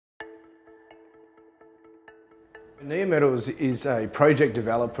Neometals is a project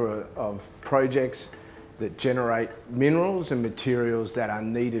developer of projects that generate minerals and materials that are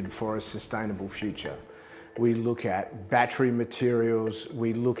needed for a sustainable future. We look at battery materials,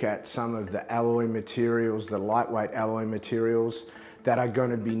 we look at some of the alloy materials, the lightweight alloy materials that are going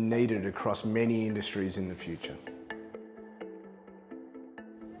to be needed across many industries in the future.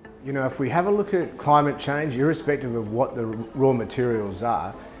 You know, if we have a look at climate change, irrespective of what the raw materials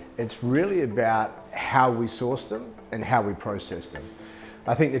are, it's really about how we source them and how we process them.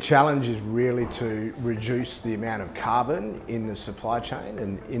 I think the challenge is really to reduce the amount of carbon in the supply chain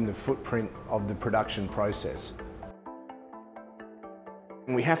and in the footprint of the production process.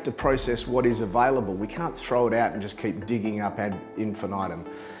 We have to process what is available. We can't throw it out and just keep digging up ad infinitum.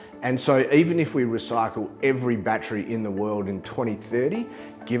 And so even if we recycle every battery in the world in 2030,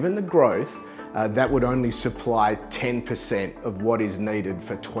 given the growth, that would only supply 10% of what is needed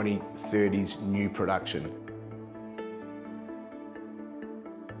for 2030's new production.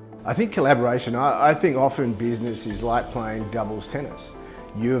 I think collaboration, I think often business is like playing doubles tennis.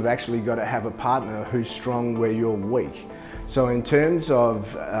 You have actually got to have a partner who's strong where you're weak. So in terms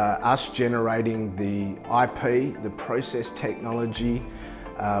of us generating the IP, the process technology,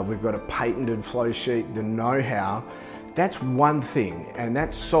 we've got a patented flow sheet, the know-how, that's one thing, and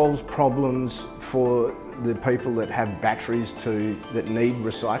that solves problems for the people that have batteries that need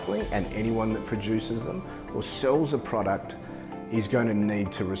recycling, and anyone that produces them or sells a product is going to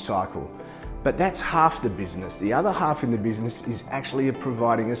need to recycle. But that's half the business. The other half in the business is actually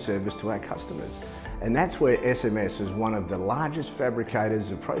providing a service to our customers. And that's where SMS is one of the largest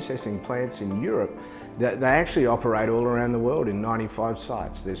fabricators of processing plants in Europe. They actually operate all around the world in 95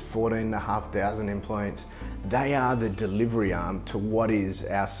 sites. There's 14,500 employees. They are the delivery arm to what is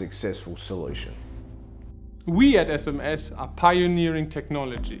our successful solution. We at SMS are pioneering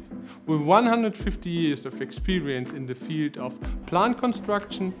technology. With 150 years of experience in the field of plant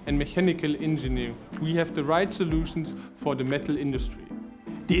construction and mechanical engineering, we have the right solutions for the metal industry.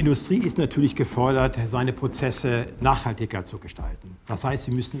 Die Industrie ist natürlich gefordert, seine Prozesse nachhaltiger zu gestalten. Das heißt,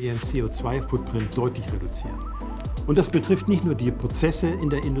 sie müssen ihren CO2-Footprint deutlich reduzieren. Und das betrifft nicht nur die Prozesse in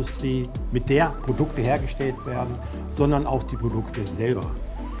der Industrie, mit der Produkte hergestellt werden, sondern auch die Produkte selber.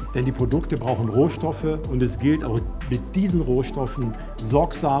 Denn die Produkte brauchen Rohstoffe und es gilt auch mit diesen Rohstoffen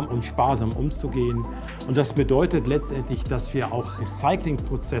sorgsam und sparsam umzugehen. Und das bedeutet letztendlich, dass wir auch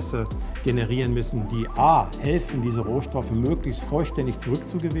Recyclingprozesse generieren müssen, die a. helfen, diese Rohstoffe möglichst vollständig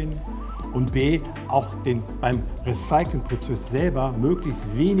zurückzugewinnen und b. auch beim Recyclingprozess selber möglichst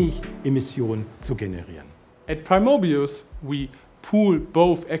wenig Emissionen zu generieren. At Primobius, we pool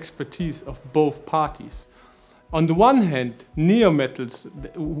both expertise of both parties. On the one hand, Neometals,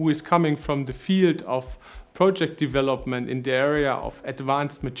 who is coming from the field of project development in the area of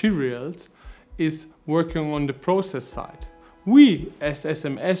advanced materials, is working on the process side. We, as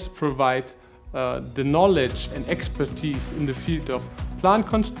SMS, provide the knowledge and expertise in the field of plant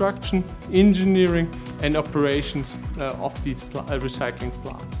construction, engineering and operations of these recycling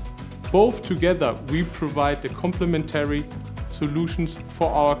plants. Both together, we provide the complementary solutions for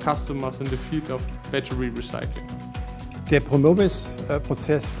our customers in the field of battery recycling. Der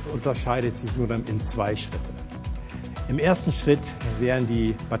Primobius-Prozess unterscheidet sich nur in zwei Schritten. Im ersten Schritt werden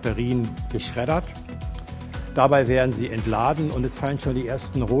die Batterien geschreddert. Dabei werden sie entladen und es fallen schon die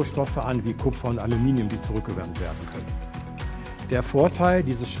ersten Rohstoffe an, wie Kupfer und Aluminium, die zurückgewonnen werden können. Der Vorteil,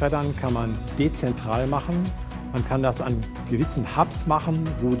 dieses Schreddern kann man dezentral machen. Man kann das an gewissen Hubs machen,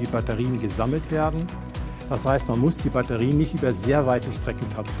 wo die Batterien gesammelt werden. Das heißt, man muss die Batterien nicht über sehr weite Strecken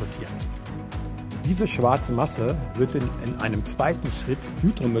transportieren. Diese schwarze Masse wird in einem zweiten Schritt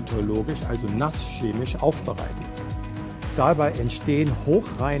hydrometeorologisch, also nasschemisch, aufbereitet. Dabei entstehen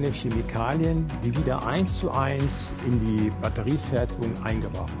hochreine Chemikalien, die wieder 1:1 in die Batteriefertigung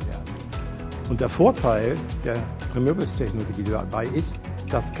eingebracht werden. Und der Vorteil der Primobius-Technologie dabei ist,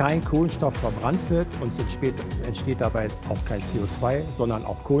 dass kein Kohlenstoff verbrannt wird und es entsteht dabei auch kein CO2, sondern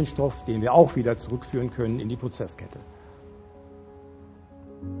auch Kohlenstoff, den wir auch wieder zurückführen können in die Prozesskette.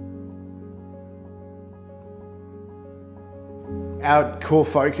 Our core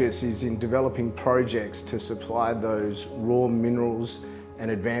focus is in developing projects to supply those raw minerals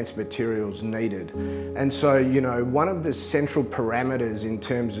and advanced materials needed. And so, you know, one of the central parameters in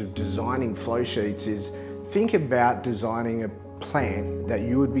terms of designing flow sheets is think about designing a plant that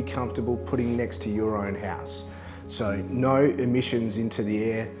you would be comfortable putting next to your own house. So no emissions into the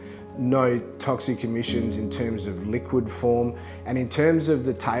air, no toxic emissions in terms of liquid form, and in terms of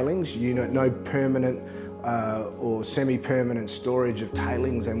the tailings, you know, no permanent or semi-permanent storage of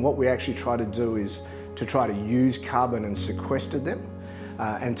tailings. And what we actually try to do is to try to use carbon and sequester them.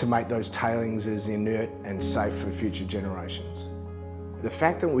 and to make those tailings as inert and safe for future generations. The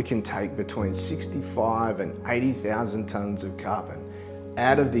fact that we can take between 65 and 80,000 tonnes of carbon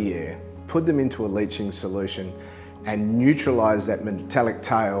out of the air, put them into a leaching solution and neutralise that metallic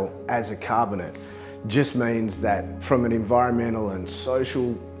tail as a carbonate just means that from an environmental and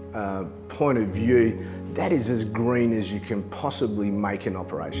social point of view, that is as green as you can possibly make an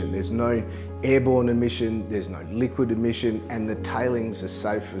operation. There's no airborne emission, there's no liquid emission, and the tailings are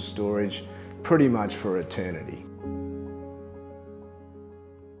safe for storage pretty much for eternity.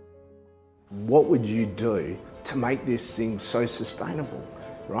 What would you do to make this thing so sustainable,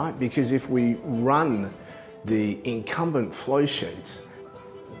 right? Because if we run the incumbent flow sheets,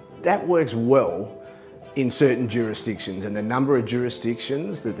 that works well in certain jurisdictions, and the number of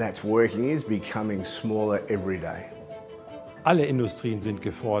jurisdictions that's working is becoming smaller every day. Alle Industrien sind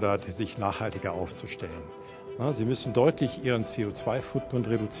gefordert, sich nachhaltiger aufzustellen. Sie müssen deutlich ihren CO2-Footprint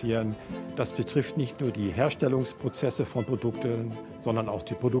reduzieren. Das betrifft nicht nur die Herstellungsprozesse von Produkten, sondern auch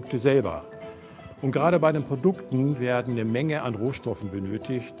die Produkte selber. Und gerade bei den Produkten werden eine Menge an Rohstoffen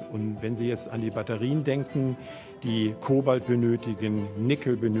benötigt. Und wenn Sie jetzt an die Batterien denken, die Kobalt benötigen,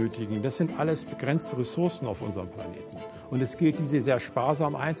 Nickel benötigen, das sind alles begrenzte Ressourcen auf unserem Planeten. Und es gilt, diese sehr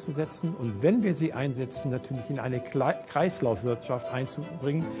sparsam einzusetzen und wenn wir sie einsetzen, natürlich in eine Kreislaufwirtschaft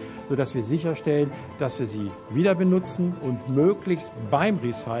einzubringen, sodass wir sicherstellen, dass wir sie wieder benutzen und möglichst beim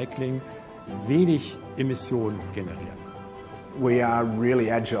Recycling wenig Emissionen generieren. We are really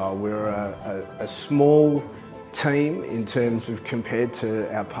agile. We're a small team in terms of compared to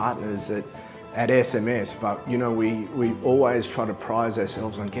our partners at SMS, but you know, we always try to prize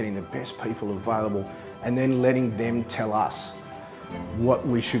ourselves on getting the best people available and then letting them tell us what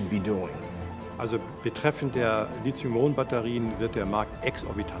we should be doing. Also betreffend der Lithium-Ionen-Batterien wird der Markt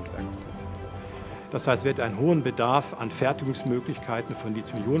exorbitant wachsen. Das heißt, es wird einen hohen Bedarf an Fertigungsmöglichkeiten von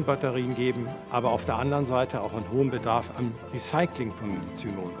Lithium-Ionen-Batterien geben, aber auf der anderen Seite auch einen hohen Bedarf an Recycling von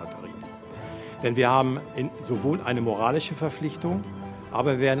Lithium-Ionen-Batterien. Denn wir haben sowohl eine moralische Verpflichtung,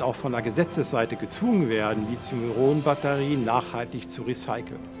 aber wir werden auch von der Gesetzesseite gezwungen werden, Lithium-Ionen-Batterien nachhaltig zu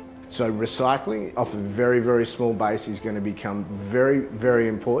recyceln. So recycling off a very, very small base is going to become very, very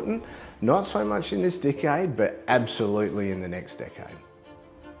important. Not so much in this decade, but absolutely in the next decade.